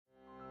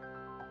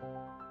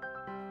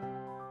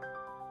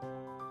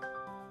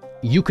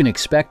You can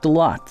expect a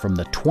lot from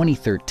the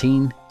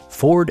 2013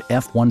 Ford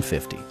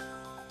F-150.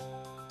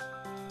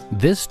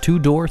 This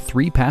two-door,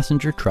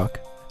 three-passenger truck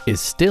is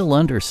still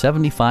under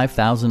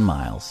 75,000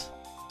 miles.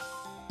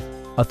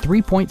 A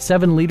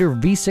 3.7-liter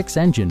V6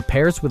 engine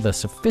pairs with a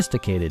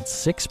sophisticated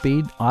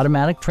 6-speed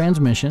automatic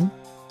transmission,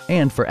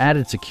 and for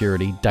added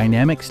security,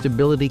 dynamic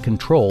stability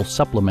control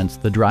supplements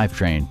the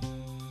drivetrain.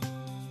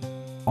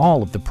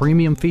 All of the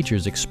premium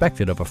features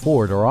expected of a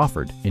Ford are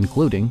offered,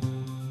 including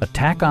a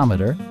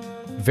tachometer,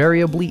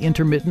 variably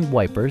intermittent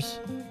wipers,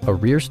 a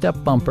rear step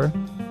bumper,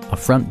 a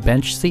front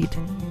bench seat,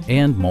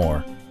 and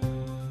more.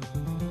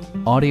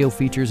 Audio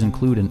features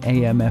include an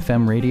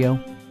AM/FM radio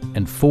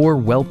and 4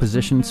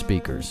 well-positioned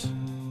speakers.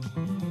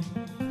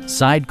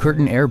 Side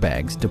curtain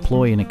airbags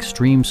deploy in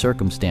extreme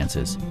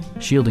circumstances,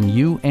 shielding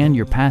you and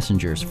your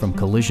passengers from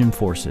collision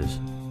forces.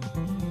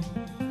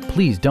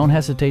 Please don't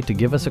hesitate to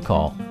give us a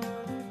call.